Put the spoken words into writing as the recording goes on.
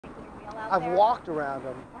trail out I've there? walked around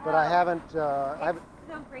them, but I haven't. I haven't.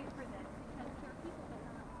 It's so great for this because there are people, but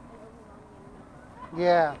not an overwhelming number.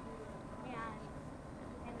 Yeah.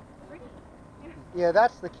 And it's pretty. Yeah,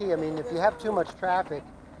 that's the key. I mean, if you have too much traffic,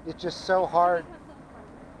 it's just so hard.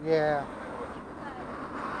 Yeah.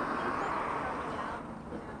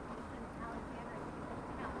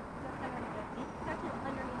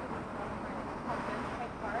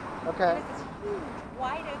 Okay. There's this huge,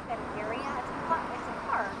 wide open area. It's a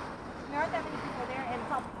park. There aren't that many people there, and it's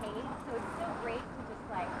all paved, so it's so great to just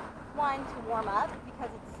one, to warm up because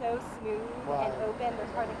it's so smooth and open.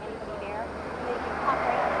 There's hardly anybody there, and then you can pop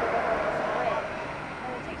right onto the river with this bridge, and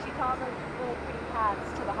it takes you to all those really pretty paths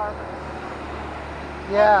to the harbor.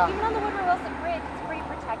 Yeah. And even on the Woodrow Wilson Bridge, it's pretty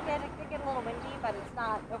protected. It could get a little windy, but it's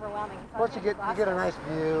not overwhelming. Plus, you get a nice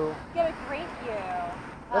view. You get a great view.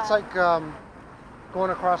 That's like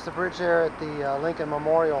going across the bridge there at the Lincoln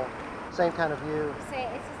Memorial. Same kind of view. It's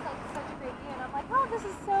just such a great view, and I'm like, oh, this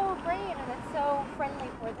is so great, and it's so friendly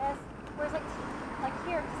for this. Whereas like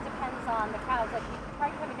here, it just depends on the crowds. Like we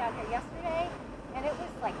tried coming down here yesterday, and it was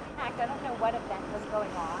packed. I don't know what event was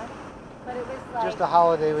going on, but it was just a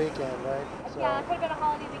holiday weekend, right? So. Yeah, it could have been a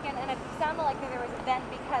holiday weekend, and it sounded like there was an event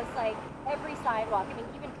because every sidewalk, I mean,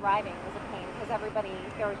 even driving was a pain because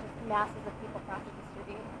there was just masses of people crossing the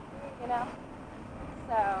street, you know.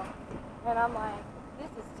 So, and I'm like,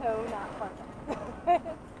 this is so not fun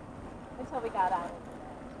until we got out of it.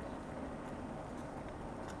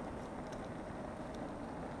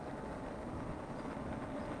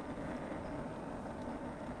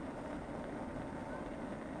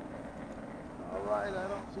 All right, I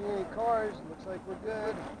don't see any cars. Looks like we're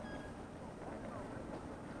good.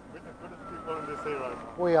 We're the good people in this area right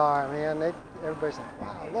now. We are, man. Everybody's like,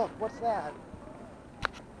 wow, look, what's that?